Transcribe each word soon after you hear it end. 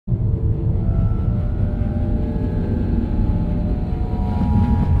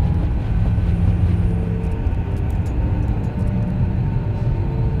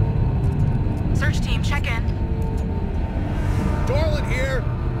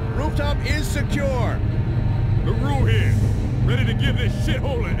to give this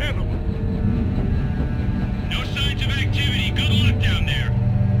shithole an animal. No signs of activity. Good luck down there.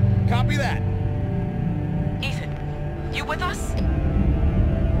 Copy that. Ethan, you with us?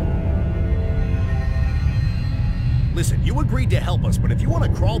 Listen, you agreed to help us, but if you want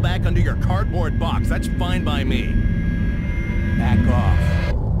to crawl back under your cardboard box, that's fine by me. Back off.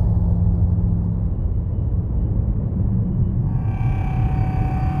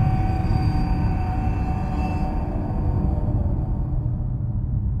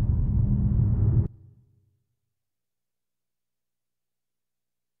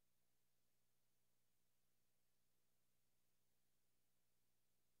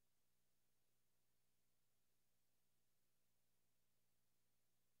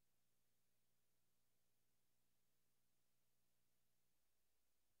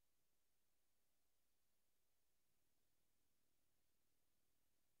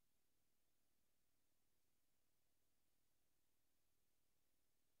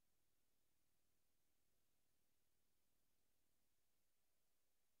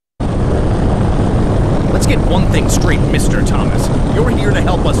 Let's get one thing straight, Mr. Thomas. You're here to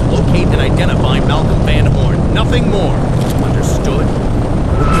help us locate and identify Malcolm Van Horn. Nothing more. Understood?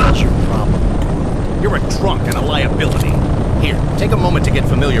 What is your problem? You're a drunk and a liability. Here, take a moment to get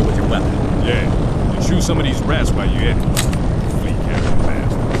familiar with your weapon. Yeah, and shoot some of these rats while you're at it. Flea carrying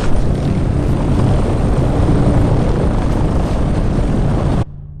bastards.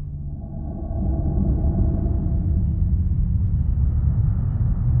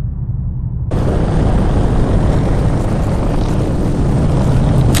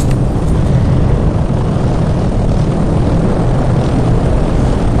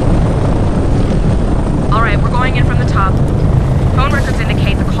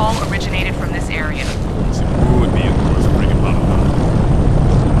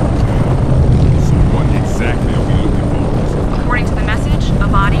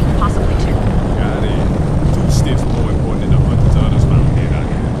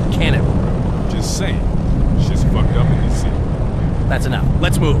 That's enough.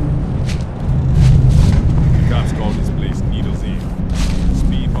 Let's move. Cops call this place Needle's End.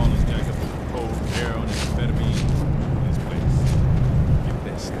 Speedballers jacked up with cold, heroin, and amphetamine in this place. Get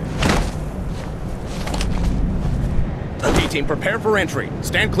that stuff. T-Team, prepare for entry.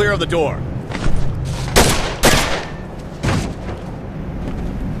 Stand clear of the door.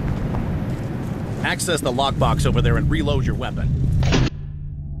 Access the lockbox over there and reload your weapon.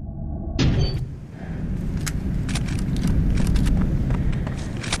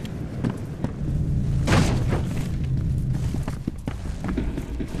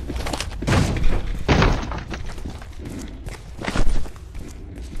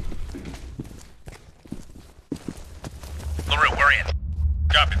 We're in.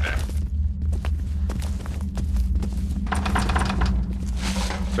 Copy that.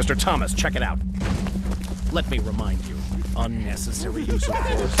 Mr. Thomas, check it out. Let me remind you, unnecessary use of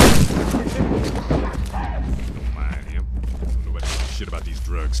force. Don't mind him. Don't know about shit about these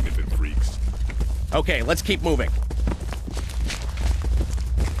drug-sniffing freaks. Okay, let's keep moving.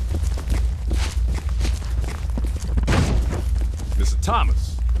 Mr.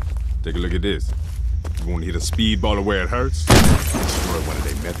 Thomas, take a look at this. You want to hit a speedballer where it hurts? Destroy one of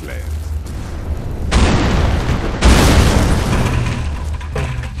their meth labs.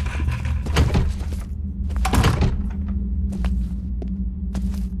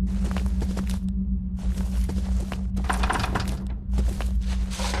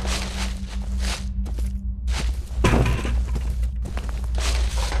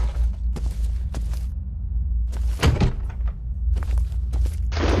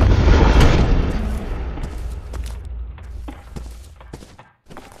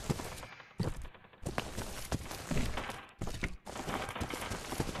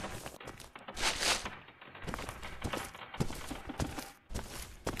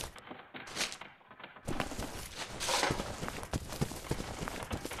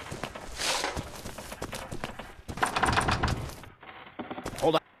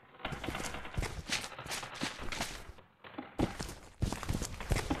 Hold on.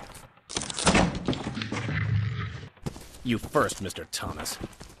 You first, Mr. Thomas. A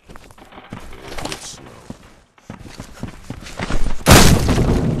bit slow.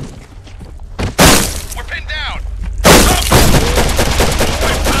 We're pinned down!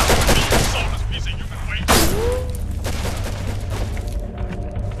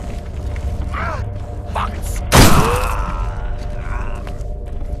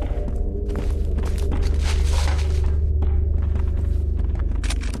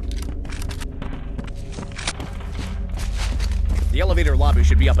 The elevator lobby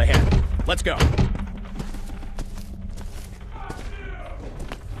should be up ahead. Let's go.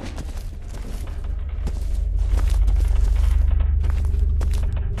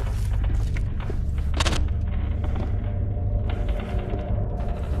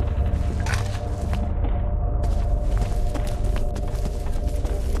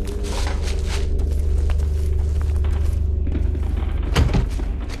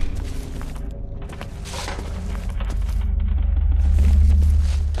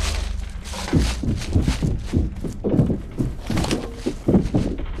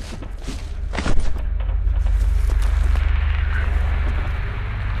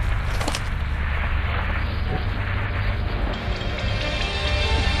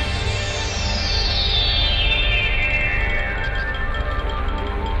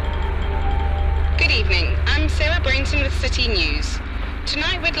 With City News.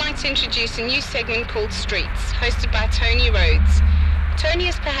 Tonight we'd like to introduce a new segment called Streets, hosted by Tony Rhodes.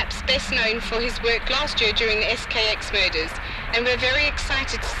 Tony is perhaps best known for his work last year during the SKX murders, and we're very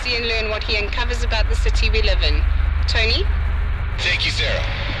excited to see and learn what he uncovers about the city we live in. Tony? Thank you, Sarah.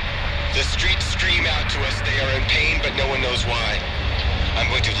 The streets scream out to us they are in pain, but no one knows why. I'm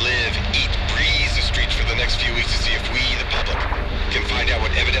going to live, eat, breathe the streets for the next few weeks to see if we, the public, can find out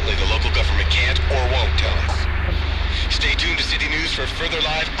what evidently the local government can't or won't tell us. Stay tuned to City News for further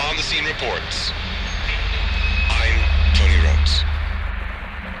live on-the-scene reports. I'm Tony Rhodes.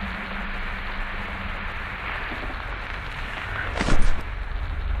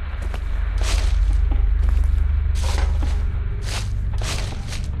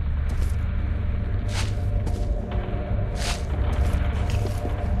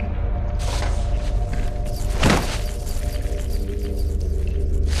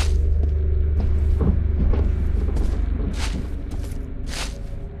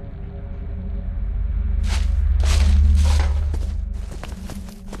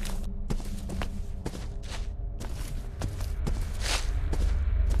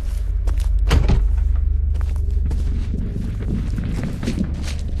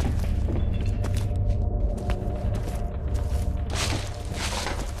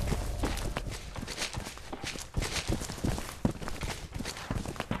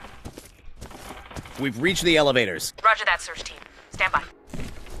 We've reached the elevators. Roger that, search team. Stand by.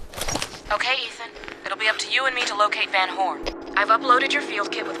 Okay, Ethan. It'll be up to you and me to locate Van Horn. I've uploaded your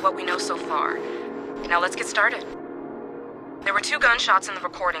field kit with what we know so far. Now let's get started. There were 2 gunshots in the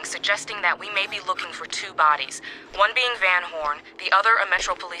recording suggesting that we may be looking for 2 bodies, one being Van Horn, the other a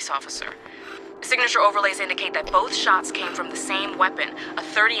Metro police officer. Signature overlays indicate that both shots came from the same weapon, a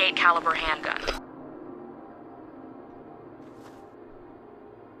 .38 caliber handgun.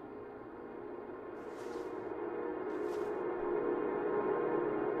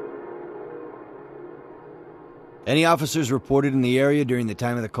 Any officers reported in the area during the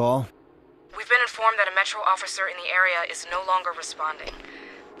time of the call? We've been informed that a Metro officer in the area is no longer responding.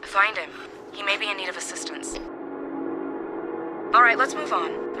 Find him. He may be in need of assistance. All right, let's move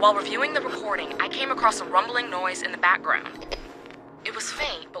on. While reviewing the recording, I came across a rumbling noise in the background. It was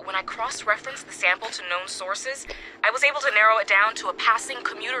faint, but when I cross-referenced the sample to known sources, I was able to narrow it down to a passing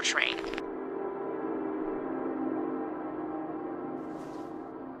commuter train.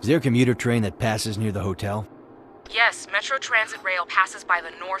 Is there a commuter train that passes near the hotel? Yes, Metro Transit Rail passes by the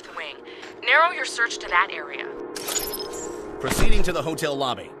north wing. Narrow your search to that area. Proceeding to the hotel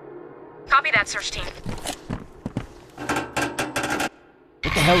lobby. Copy that, search team. What the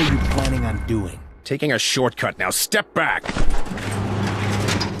hell are you planning on doing? Taking a shortcut now. Step back!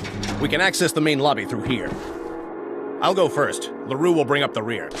 We can access the main lobby through here. I'll go first. LaRue will bring up the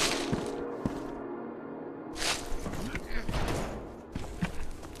rear.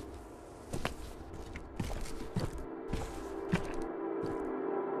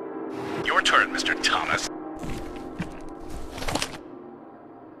 Your turn, Mr. Thomas.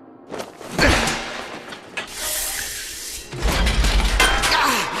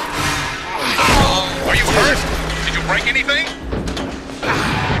 Are you hurt? Did you break anything?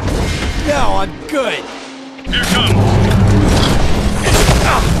 No, I'm good. Here comes.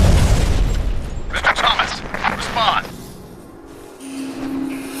 Mr. Thomas, respond.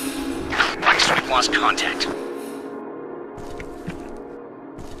 Thanks, we've lost contact.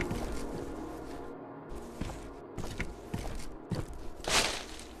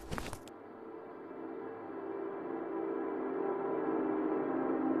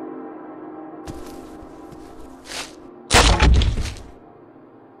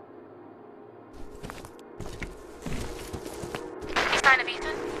 Sign of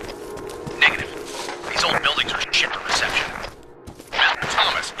Ethan? Negative. These old buildings are shit for reception. Mr.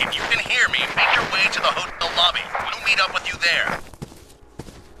 Thomas, if you can hear me, make your way to the hotel lobby. We'll meet up with you there.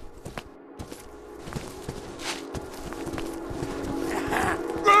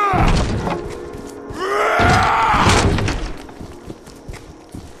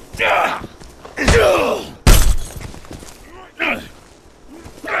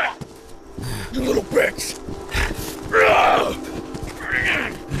 Little bitch!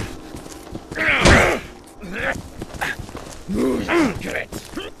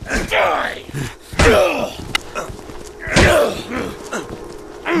 Die!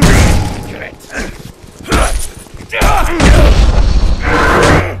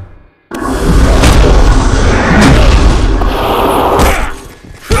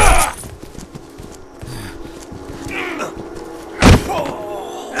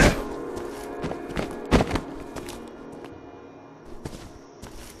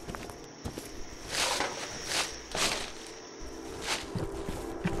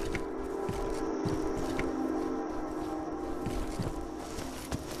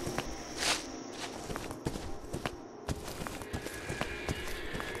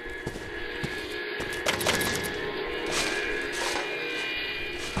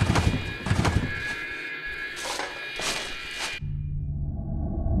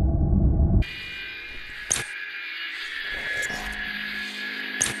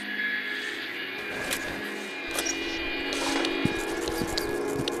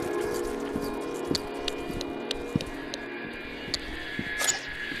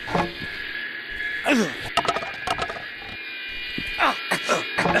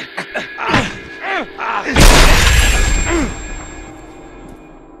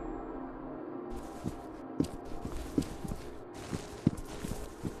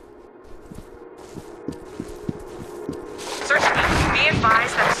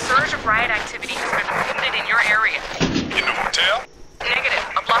 advised that a surge of riot activity has been reported in your area. In the hotel? Negative.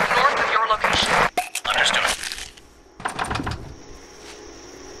 A block north of your location. Understood.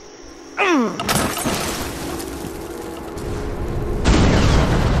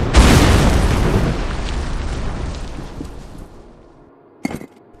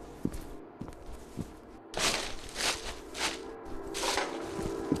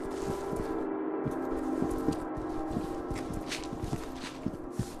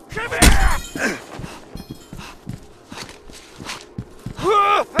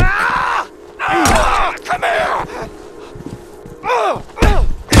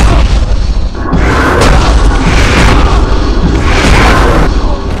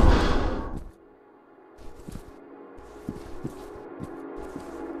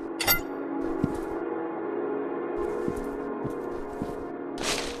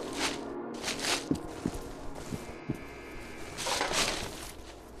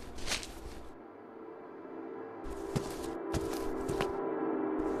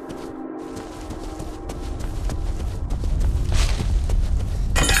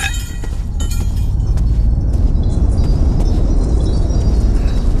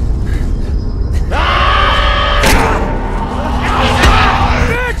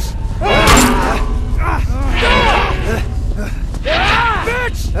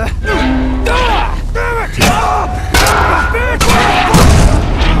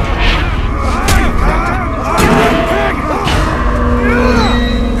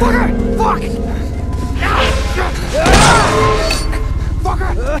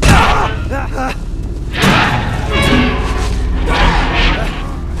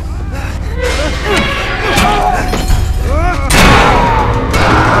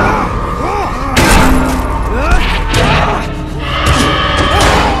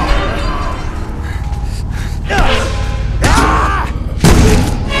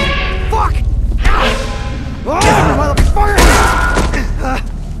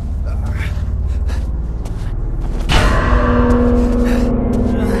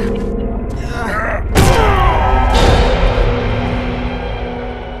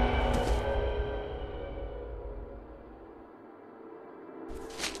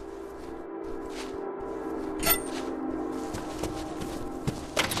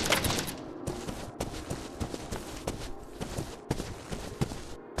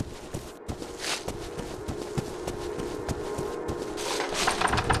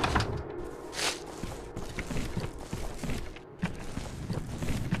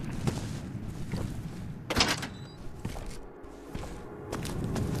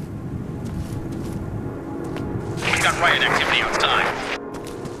 Riot activity outside.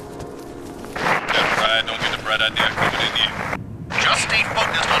 That pride don't get the bright idea coming in here. Just stay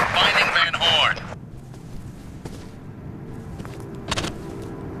focused on finding Van Horn.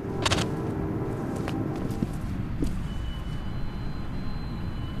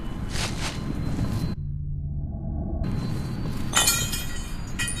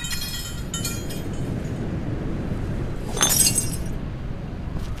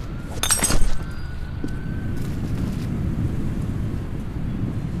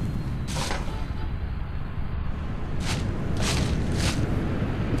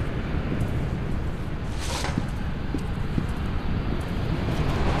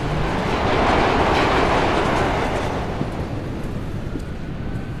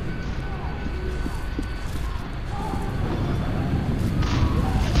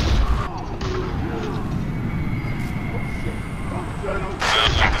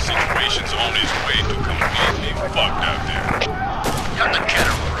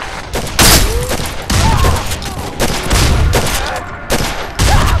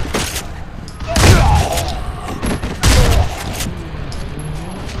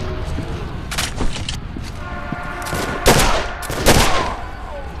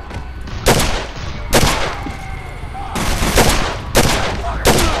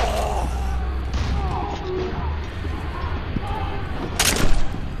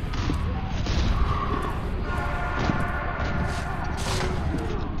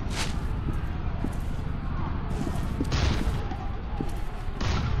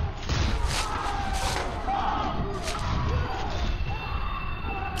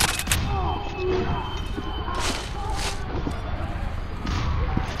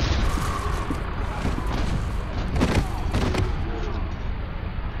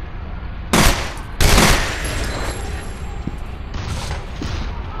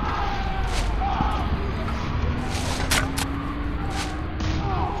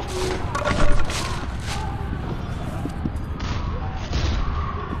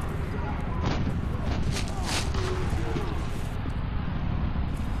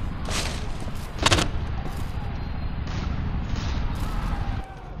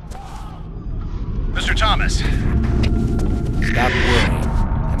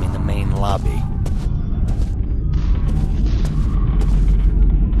 lobby.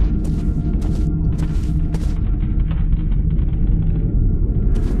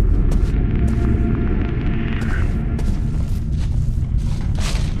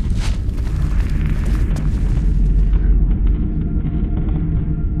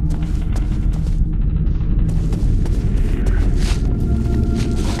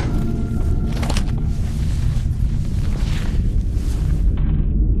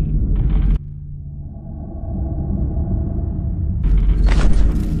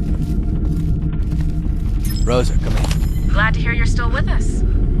 Rosa, come in. Glad to hear you're still with us.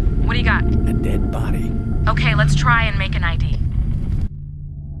 What do you got? A dead body. Okay, let's try and make an ID.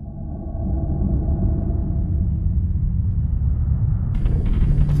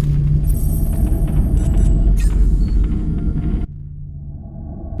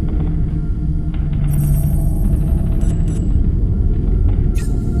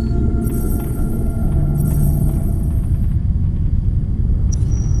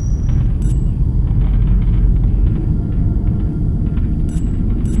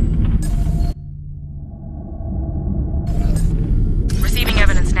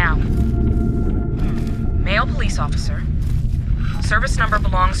 Officer. Service number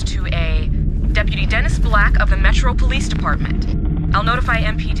belongs to a Deputy Dennis Black of the Metro Police Department. I'll notify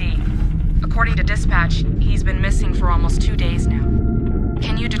MPD. According to dispatch, he's been missing for almost 2 days now.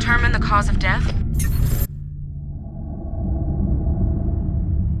 Can you determine the cause of death?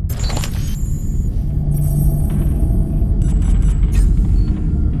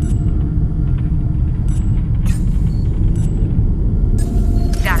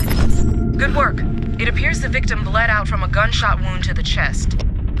 Got it. Good work. It appears the victim bled out from a gunshot wound to the chest.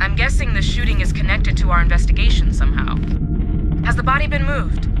 I'm guessing the shooting is connected to our investigation somehow. Has the body been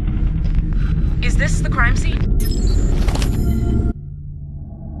moved? Is this the crime scene?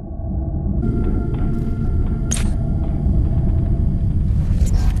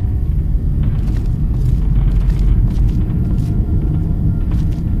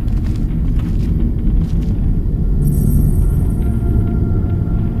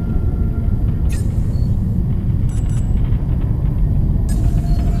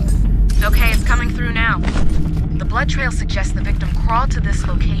 Blood trail suggests the victim crawled to this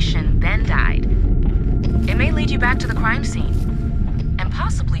location, then died. It may lead you back to the crime scene, and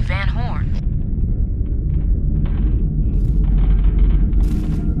possibly Van Horn.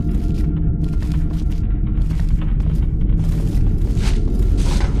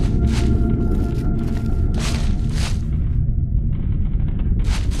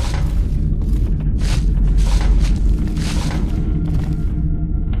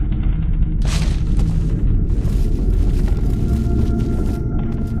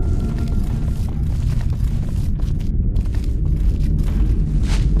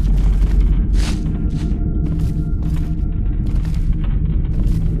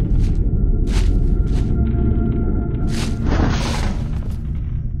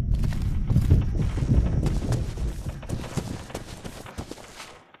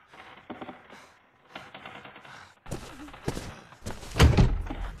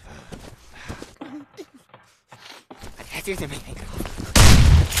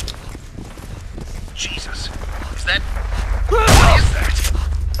 Jesus. Is that... What is that?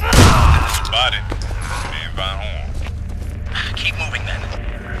 Body. Man Van Horn. Keep moving then.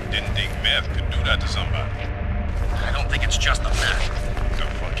 Didn't think meth could do that to somebody. I don't think it's just the meth. The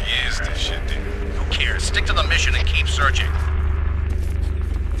fuck is this shit then? Who cares? Stick to the mission and keep searching.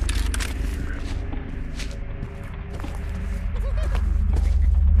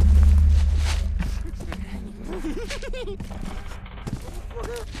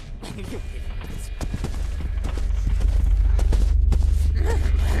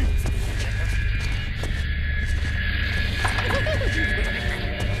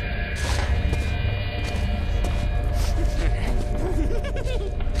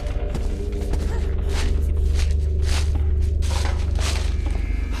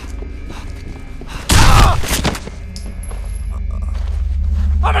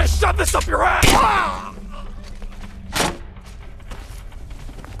 I'm gonna shove this up your ass!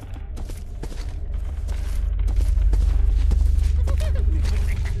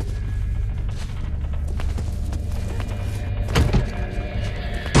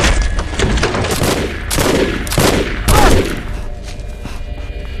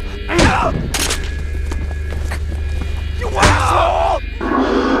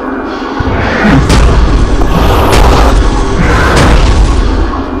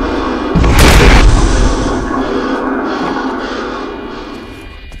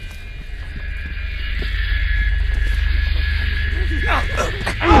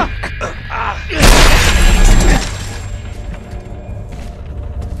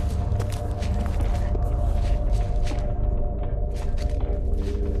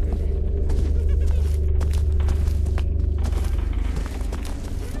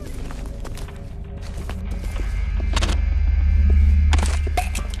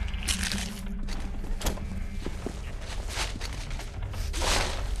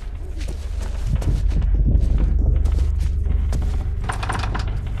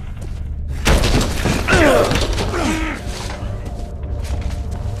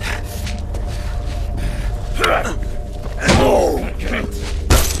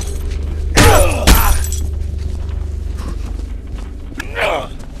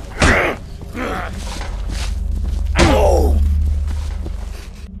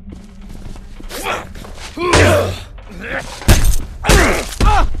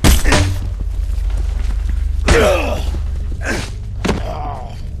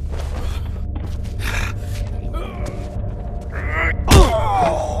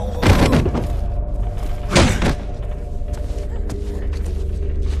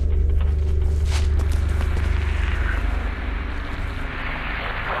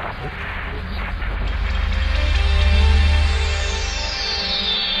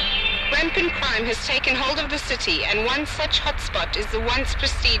 Rampant crime has taken hold of the city, and one such hotspot is the once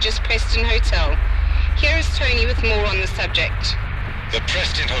prestigious Preston Hotel. Here is Tony with more on the subject. The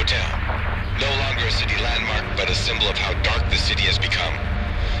Preston Hotel. No longer a city landmark, but a symbol of how dark the city has become.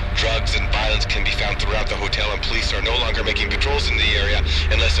 Drugs and violence can be found throughout the hotel, and police are no longer making patrols in the area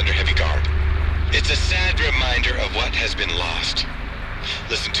unless under heavy guard. It's a sad reminder of what has been lost.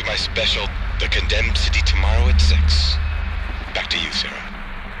 Listen to my special, The Condemned City, tomorrow at 6. Back to you, Sarah.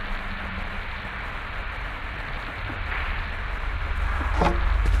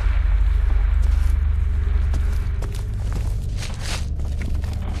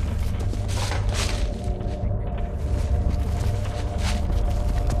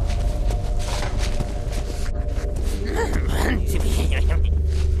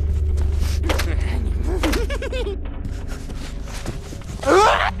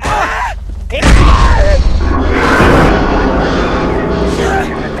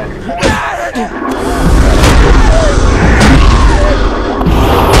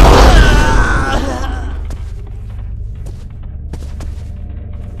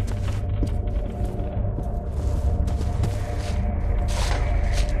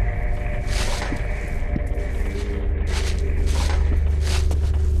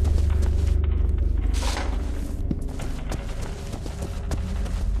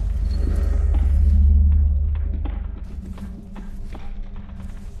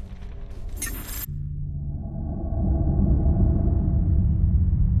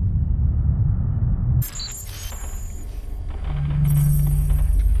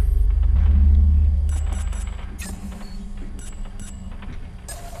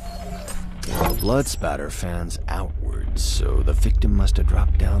 Blood spatter fans outwards, so the victim must have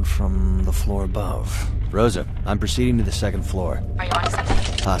dropped down from the floor above. Rosa, I'm proceeding to the second floor. Are you on to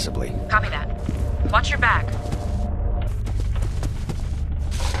something? Possibly. Copy that. Watch your back.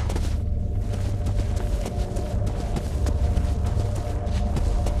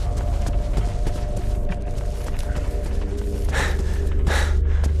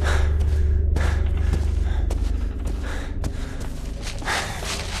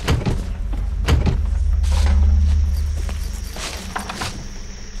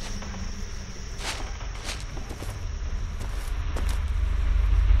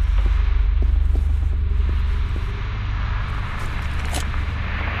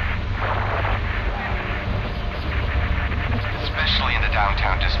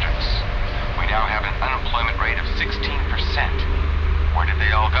 downtown districts. We now have an unemployment rate of 16%. Where did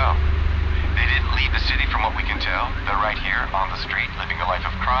they all go? They didn't leave the city from what we can tell. They're right here on the street living a life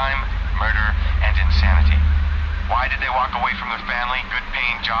of crime, murder, and insanity. Why did they walk away from their family,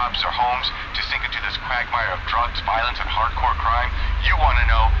 good-paying jobs, or homes to sink into this quagmire of drugs, violence, and hardcore crime? You want to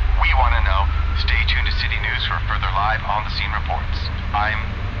know. We want to know. Stay tuned to City News for further live on-the-scene reports. I'm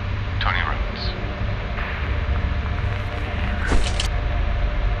Tony Rhodes.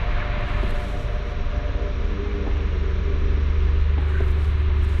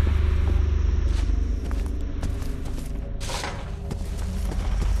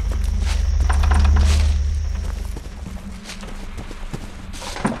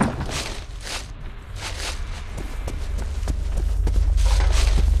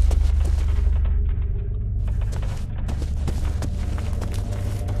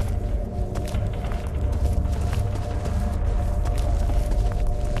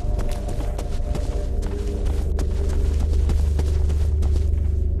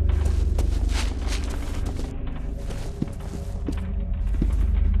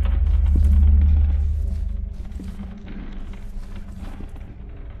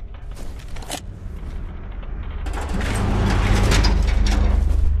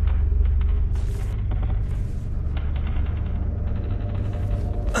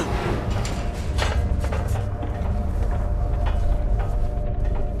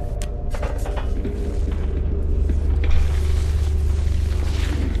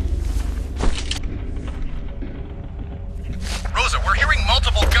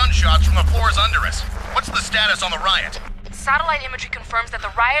 Gunshots from the floors under us. What's the status on the riot? Satellite imagery confirms that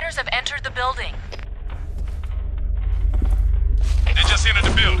the rioters have entered the building. They just entered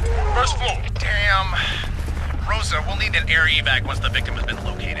the building. First floor. Damn. Rosa, we'll need an air evac once the victim has been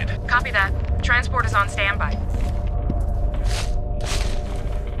located. Copy that. Transport is on standby.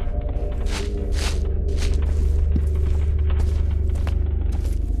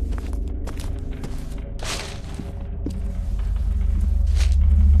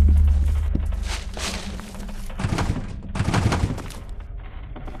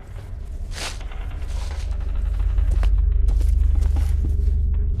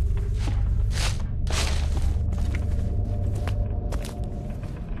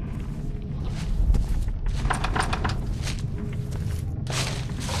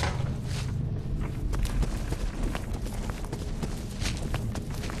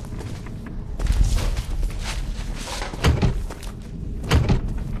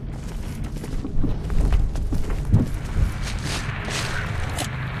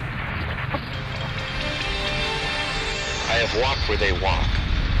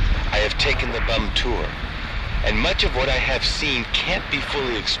 I've taken the bum tour, and much of what I have seen can't be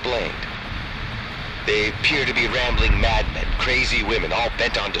fully explained. They appear to be rambling madmen, crazy women, all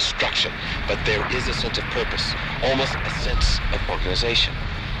bent on destruction, but there is a sense of purpose, almost a sense of organization.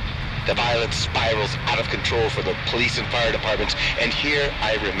 The violence spirals out of control for the police and fire departments, and here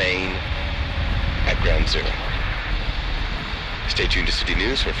I remain at Ground Zero. Stay tuned to City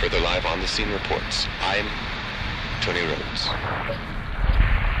News for further live on-the-scene reports. I'm Tony Rhodes.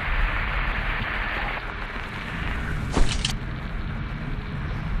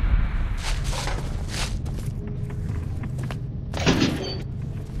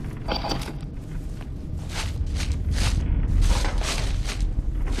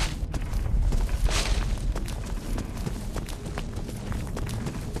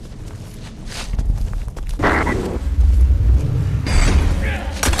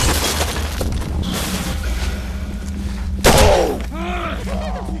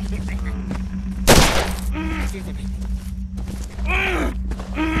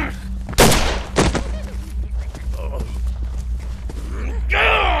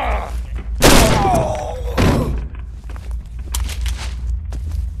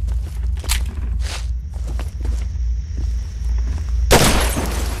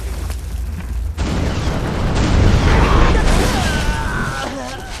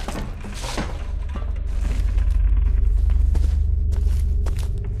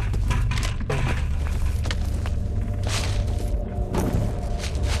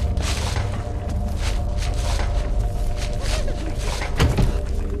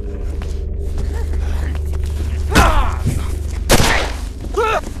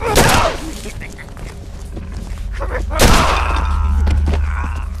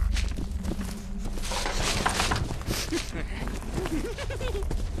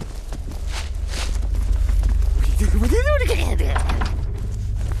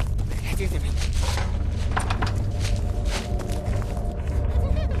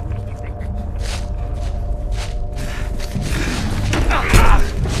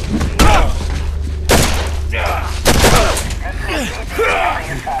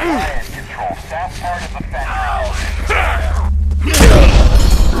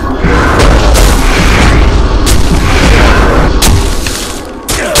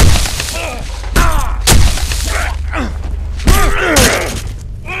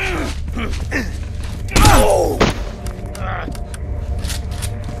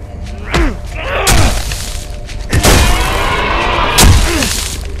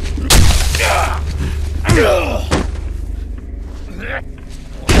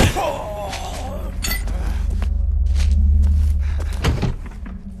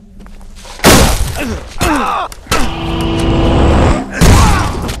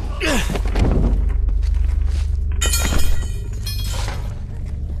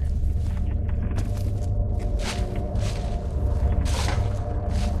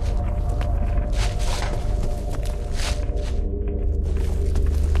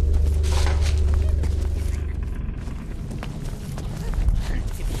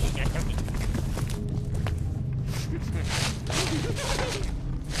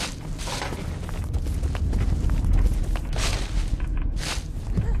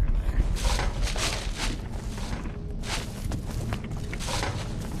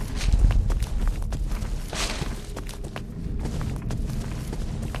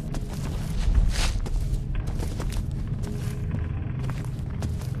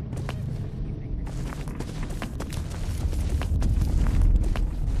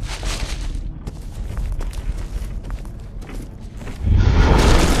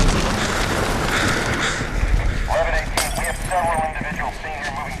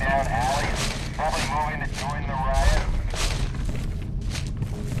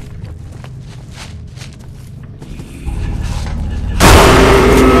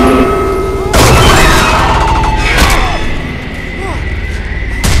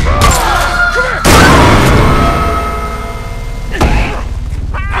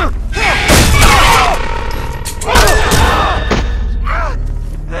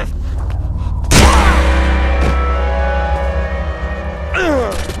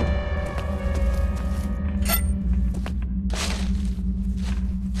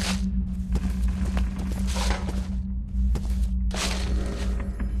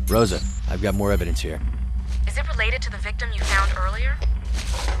 Rosa, I've got more evidence here. Is it related to the victim you found earlier?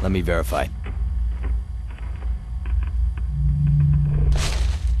 Let me verify.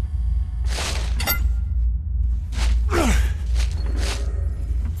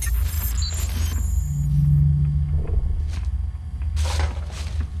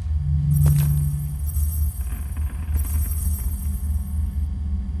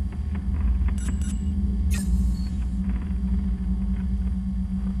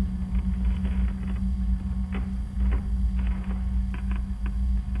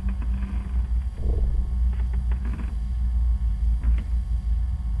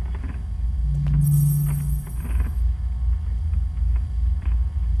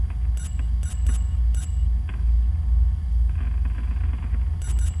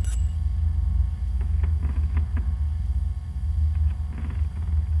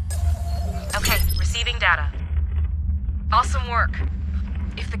 data. Awesome work.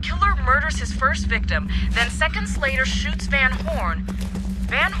 If the killer murders his first victim, then seconds later shoots Van Horn,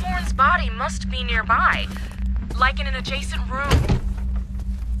 Van Horn's body must be nearby, like in an adjacent room.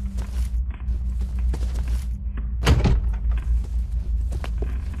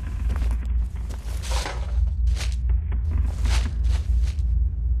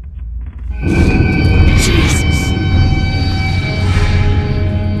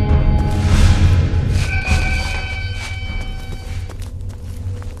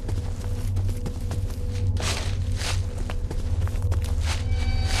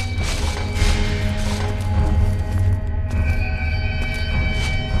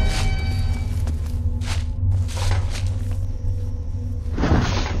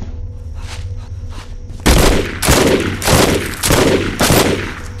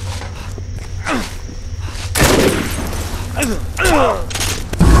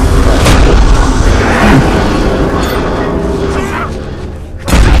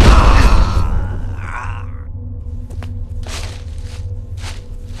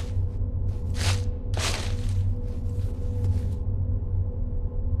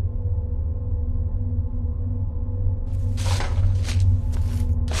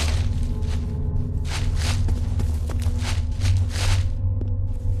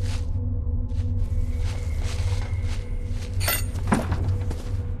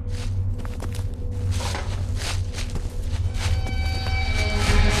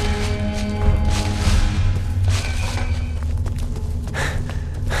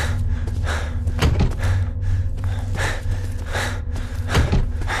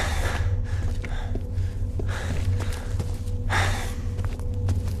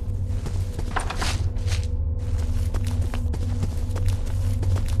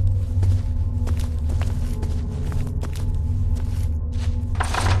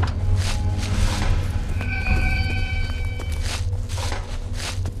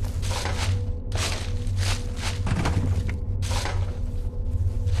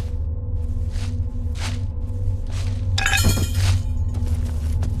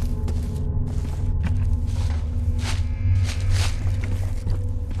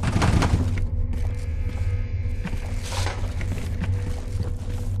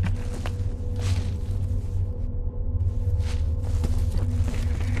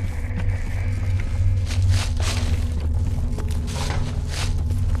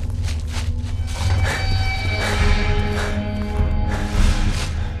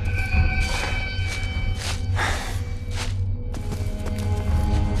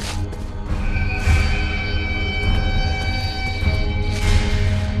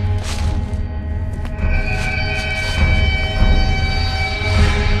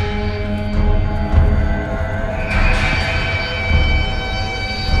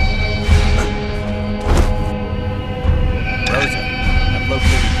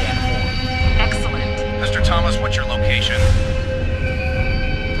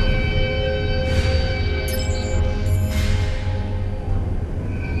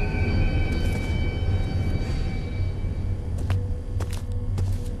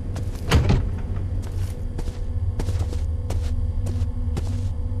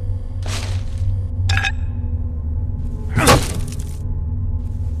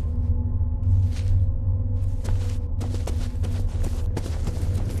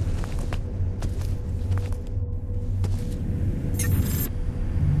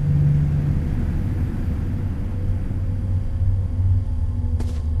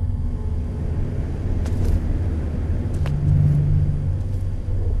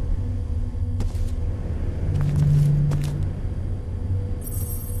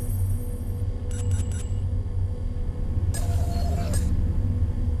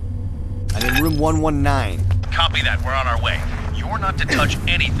 Room 119. Copy that, we're on our way. You're not to touch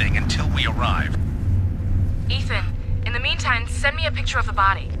anything until we arrive. Ethan, in the meantime, send me a picture of the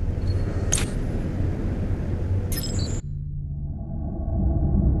body.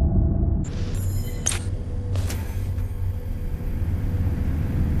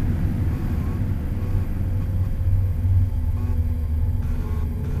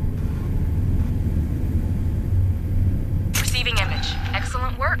 Receiving image.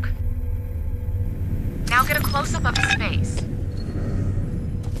 Excellent work. Now get a close-up of his face.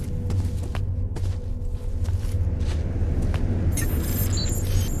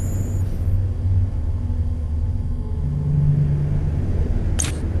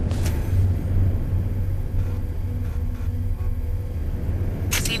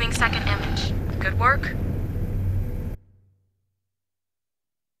 Receiving second image. Good work.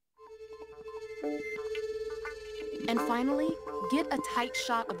 And finally, get a tight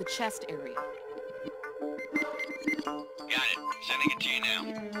shot of the chest area. Got it. Sending it to you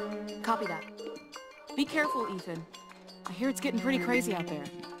now. Copy that. Be careful, Ethan. I hear it's getting pretty crazy out there.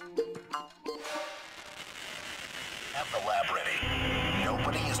 Have the lab ready.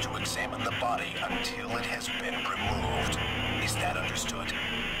 Nobody is to examine the body until it has been removed. Is that understood?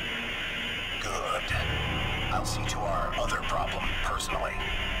 Good. I'll see to our other problem personally.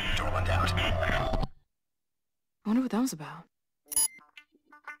 Dorland out. I wonder what that was about.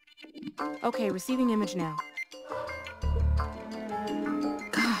 Okay, receiving image now.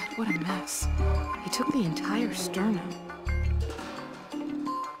 God, what a mess. He took the entire sternum.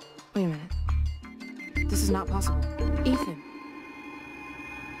 Wait a minute. This is not possible. Ethan.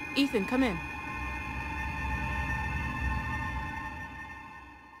 Ethan, come in.